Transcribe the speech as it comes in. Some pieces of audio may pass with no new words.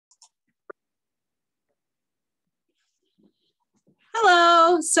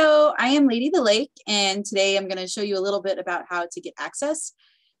So I am Lady the Lake, and today I'm going to show you a little bit about how to get access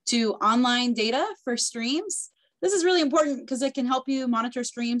to online data for streams. This is really important because it can help you monitor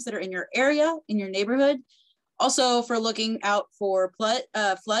streams that are in your area, in your neighborhood. Also for looking out for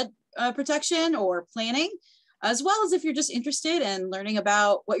flood protection or planning, as well as if you're just interested in learning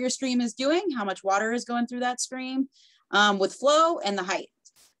about what your stream is doing, how much water is going through that stream with flow and the height.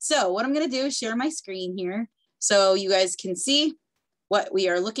 So what I'm going to do is share my screen here so you guys can see what we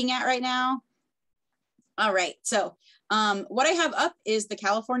are looking at right now. All right, so what I have up is the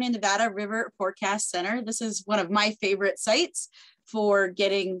California Nevada River Forecast Center. This is one of my favorite sites for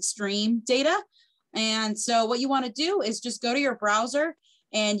getting stream data. And so what you want to do is just go to your browser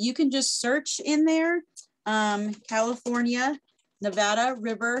and you can just search in there, California Nevada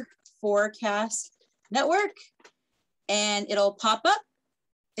River Forecast Network, and it'll pop up.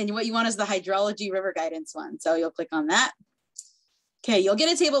 And what you want is the hydrology river guidance one. So you'll click on that. Okay, you'll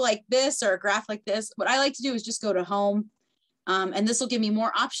get a table like this or a graph like this. What I like to do is just go to home, and this will give me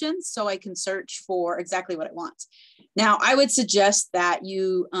more options so I can search for exactly what I want. Now, I would suggest that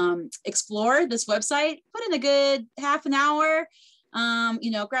you explore this website, put in a good half an hour,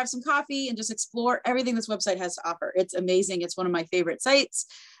 grab some coffee and just explore everything this website has to offer. It's amazing. It's one of my favorite sites.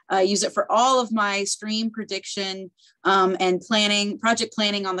 I use it for all of my stream prediction and planning, project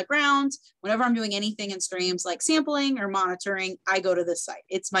planning on the ground. Whenever I'm doing anything in streams like sampling or monitoring, I go to this site.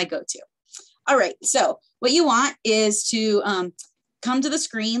 It's my go-to. All right, so what you want is to come to the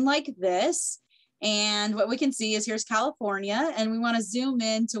screen like this. And what we can see is here's California, and we want to zoom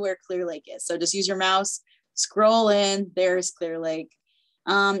in to where Clear Lake is. So just use your mouse, scroll in, there's Clear Lake.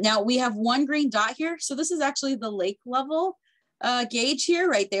 Now we have one green dot here. So this is actually the lake level gauge here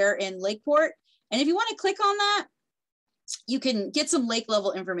right there in Lakeport. And if you want to click on that, you can get some lake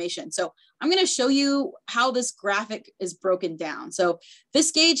level information. So I'm going to show you how this graphic is broken down. So this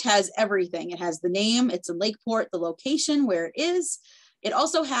gauge has everything. It has the name, it's in Lakeport, the location where it is. It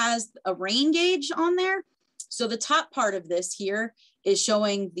also has a rain gauge on there. So the top part of this here is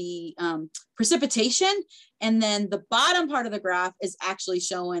showing the precipitation. And then the bottom part of the graph is actually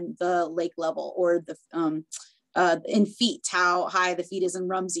showing the lake level or the in feet, how high the feet is in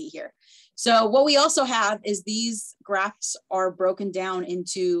Rumsey here. So what we also have is these graphs are broken down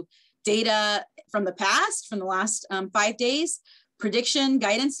into data from the past, from the last 5 days, prediction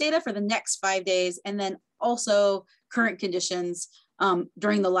guidance data for the next 5 days, and then also current conditions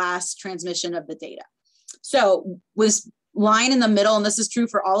during the last transmission of the data. So with line in the middle, and this is true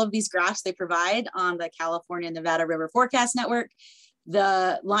for all of these graphs they provide on the California Nevada River Forecast Network,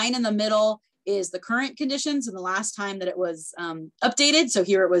 the line in the middle is the current conditions and the last time that it was updated. So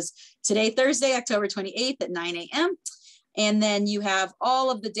here it was today, Thursday, October 28th at 9 a.m. And then you have all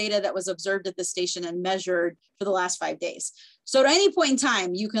of the data that was observed at the station and measured for the last 5 days. So at any point in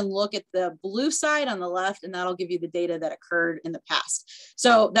time, you can look at the blue side on the left, and that'll give you the data that occurred in the past.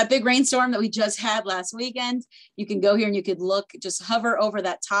 So that big rainstorm that we just had last weekend, you can go here and you could look, just hover over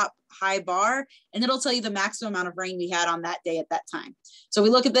that top high bar, and it'll tell you the maximum amount of rain we had on that day at that time. So we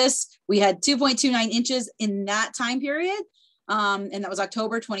look at this, we had 2.29 inches in that time period. And that was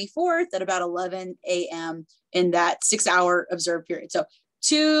October 24th at about 11 a.m. in that 6-hour observed period. So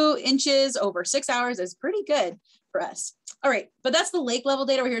 2 inches over 6 hours is pretty good for us. All right, but that's the lake level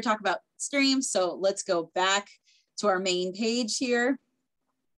data. We're here to talk about streams. So let's go back to our main page here.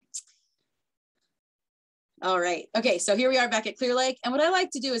 All right, okay, so here we are back at Clear Lake. And what I like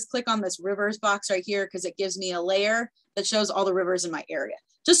to do is click on this rivers box right here because it gives me a layer that shows all the rivers in my area,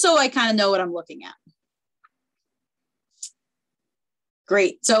 just so I kind of know what I'm looking at.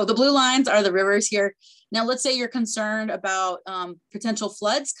 Great, so the blue lines are the rivers here. Now let's say you're concerned about potential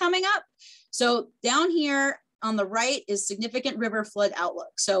floods coming up. So down here on the right is significant river flood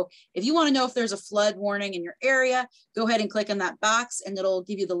outlook. So if you want to know if there's a flood warning in your area, go ahead and click on that box and it'll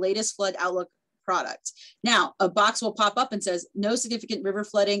give you the latest flood outlook product. Now, a box will pop up and says, no significant river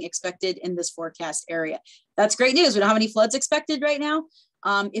flooding expected in this forecast area. That's great news. We don't have any floods expected right now.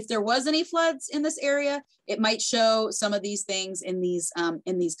 If there was any floods in this area, it might show some of these things in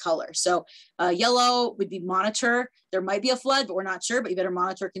these colors. So yellow would be monitor. There might be a flood, but we're not sure, but you better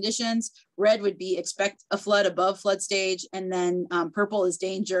monitor conditions. Red would be expect a flood above flood stage. And then purple is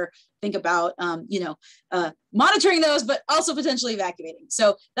danger. Think about, monitoring those, but also potentially evacuating.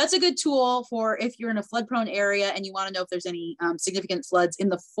 So that's a good tool for if you're in a flood prone area and you want to know if there's any significant floods in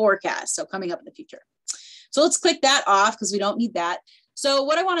the forecast. So coming up in the future. So let's click that off because we don't need that. So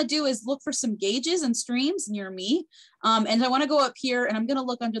what I want to do is look for some gauges and streams near me. And I want to go up here and I'm going to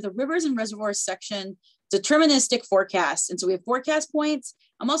look under the rivers and reservoirs section, deterministic forecast. And so we have forecast points.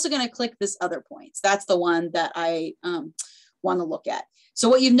 I'm also going to click this other points. That's the one that I want to look at. So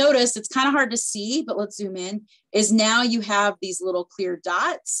what you've noticed, it's kind of hard to see, but let's zoom in, is now you have these little clear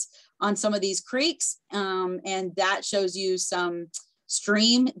dots on some of these creeks, and that shows you some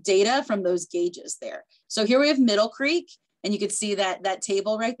stream data from those gauges there. So here we have Middle Creek, and you can see that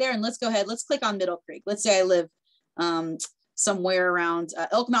table right there. And let's go ahead, let's click on Middle Creek. Let's say I live somewhere around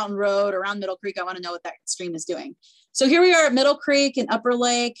Elk Mountain Road, around Middle Creek. I want to know what that stream is doing. So here we are at Middle Creek and Upper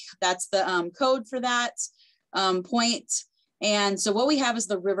Lake. That's the code for that point. And so what we have is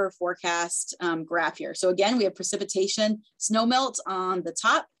the river forecast graph here. So again, we have precipitation, snow melt on the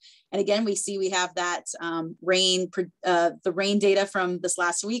top. And again, we see we have that the rain data from this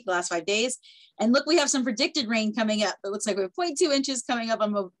last week, the last 5 days. And look, we have some predicted rain coming up. It looks like we have 0.2 inches coming up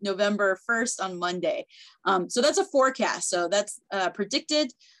on November 1st on Monday. So that's a forecast. So that's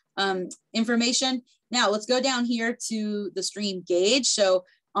predicted information. Now let's go down here to the stream gauge. So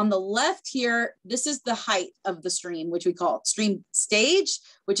on the left here, this is the height of the stream, which we call stream stage,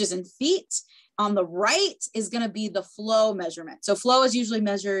 which is in feet. On the right is going to be the flow measurement. So flow is usually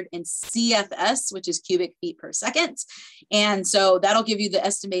measured in CFS, which is cubic feet per second. And so that'll give you the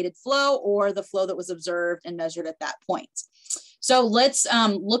estimated flow or the flow that was observed and measured at that point. So let's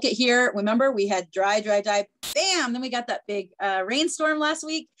look at here. Remember, we had dry, bam, then we got that big rainstorm last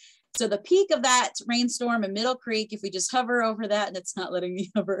week. So the peak of that rainstorm in Middle Creek, if we just hover over that, and it's not letting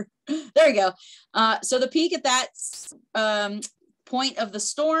me hover, there we go. So the peak at that point of the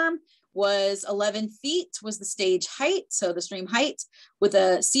storm was 11 feet was the stage height, so the stream height, with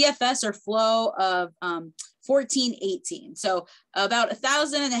a CFS or flow of 1418. So about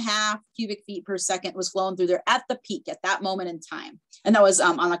 1,500 cubic feet per second was flowing through there at the peak at that moment in time. And that was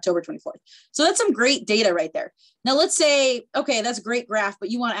on October 24th. So that's some great data right there. Now let's say, okay, that's a great graph, but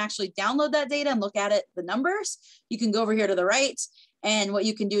you want to actually download that data and look at it, the numbers. You can go over here to the right. And what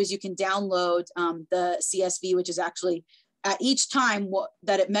you can do is you can download the CSV, which is actually at each time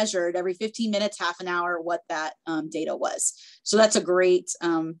that it measured, every 15 minutes, half an hour, what that data was. So that's a great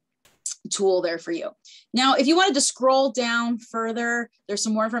tool there for you. Now, if you wanted to scroll down further, there's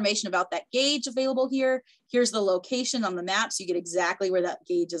some more information about that gauge available here. Here's the location on the map, so you get exactly where that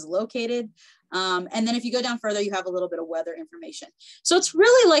gauge is located. And then if you go down further, you have a little bit of weather information. So it's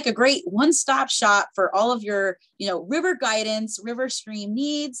really like a great one-stop shop for all of your, river guidance, river stream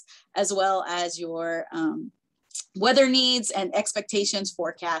needs, as well as your weather needs and expectations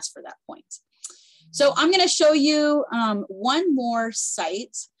forecast for that point. So I'm going to show you one more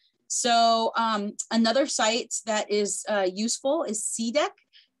site. So another site that is useful is CDEC,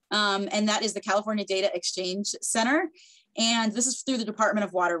 and that is the California Data Exchange Center. And this is through the Department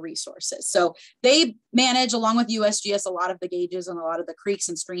of Water Resources. So they manage, along with USGS, a lot of the gauges and a lot of the creeks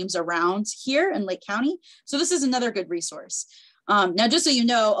and streams around here in Lake County. So this is another good resource. Now, just so you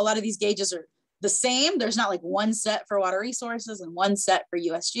know, a lot of these gauges are the same. There's not like one set for water resources and one set for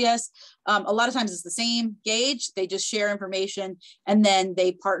USGS. A lot of times it's the same gauge. They just share information and then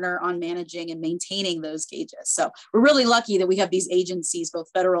they partner on managing and maintaining those gauges. So we're really lucky that we have these agencies,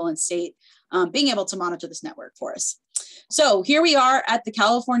 both federal and state, being able to monitor this network for us. So here we are at the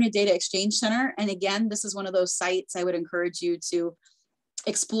California Data Exchange Center. And again, this is one of those sites I would encourage you to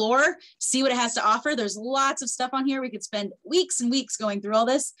explore, see what it has to offer. There's lots of stuff on here. We could spend weeks and weeks going through all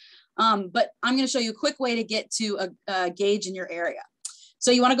this. But I'm going to show you a quick way to get to a gauge in your area.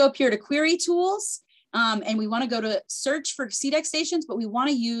 So you want to go up here to Query Tools, and we want to go to search for CDEC stations, but we want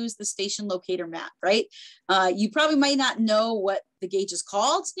to use the station locator map, right? You probably might not know what the gauge is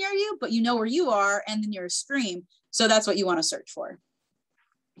called near you, but you know where you are and the nearest stream. So that's what you want to search for.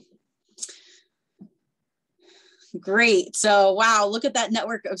 Great. So, wow, look at that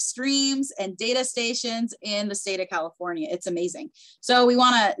network of streams and data stations in the state of California. It's amazing. So we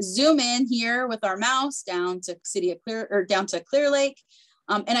want to zoom in here with our mouse down to Clear Lake.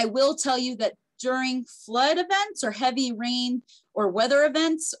 And I will tell you that during flood events or heavy rain or weather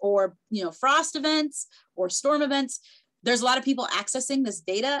events or, frost events or storm events, there's a lot of people accessing this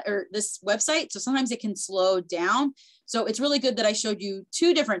data or this website. So sometimes it can slow down. So it's really good that I showed you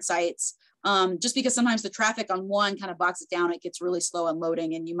two different sites. Just because sometimes the traffic on one kind of bogs it down, it gets really slow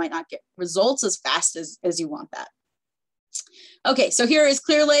unloading and you might not get results as fast as you want that. Okay, so here is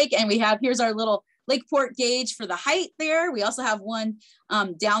Clear Lake and here's our little Lakeport gauge for the height there. We also have one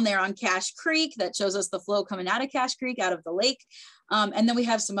down there on Cache Creek that shows us the flow coming out of Cache Creek, out of the lake. And then we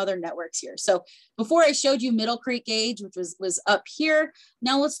have some other networks here. So before I showed you Middle Creek gauge, which was up here.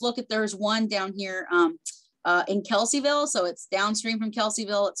 Now let's look at, there's one down here in Kelseyville. So it's downstream from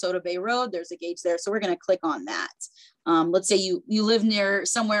Kelseyville at Soda Bay Road. There's a gauge there. So we're going to click on that. Let's say you live near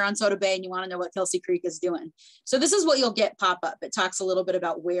somewhere on Soda Bay and you want to know what Kelsey Creek is doing. So this is what you'll get pop up. It talks a little bit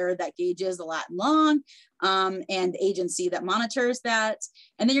about where that gauge is, the lat and long, and the agency that monitors that.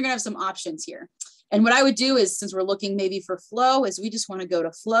 And then you're gonna have some options here. And what I would do is, since we're looking maybe for flow, is we just want to go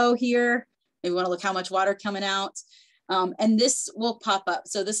to flow here. Maybe we want to look how much water coming out. And this will pop up.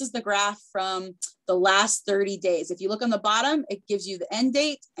 So this is the graph from the last 30 days. If you look on the bottom, it gives you the end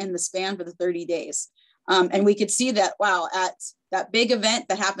date and the span for the 30 days. And we could see that, wow, at that big event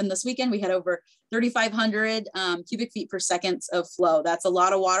that happened this weekend, we had over 3,500 cubic feet per second of flow. That's a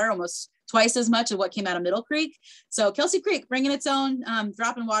lot of water, almost twice as much as what came out of Middle Creek. So Kelsey Creek bringing its own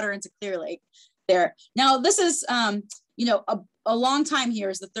dropping water into Clear Lake there. Now, this is, you know, a long time here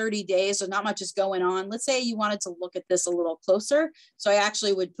is the 30 days, so not much is going on. Let's say you wanted to look at this a little closer. So I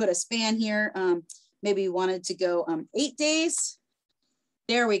actually would put a span here. Maybe you wanted to go 8 days.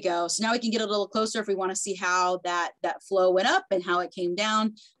 There we go. So now we can get a little closer if we want to see how that flow went up and how it came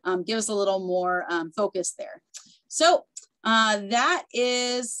down. Give us a little more focus there. So that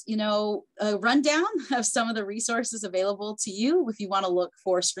is, you know, a rundown of some of the resources available to you if you want to look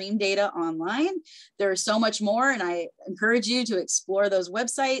for stream data online. There's so much more, and I encourage you to explore those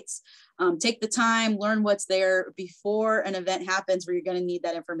websites. Take the time, learn what's there before an event happens where you're going to need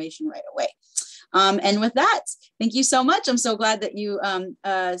that information right away. And with that, thank you so much. I'm so glad that you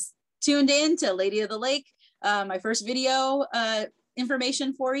tuned in to Lady of the Lake, my first video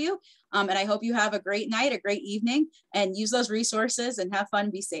information for you. And I hope you have a great night, a great evening, and use those resources and have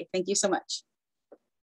fun, be safe. Thank you so much.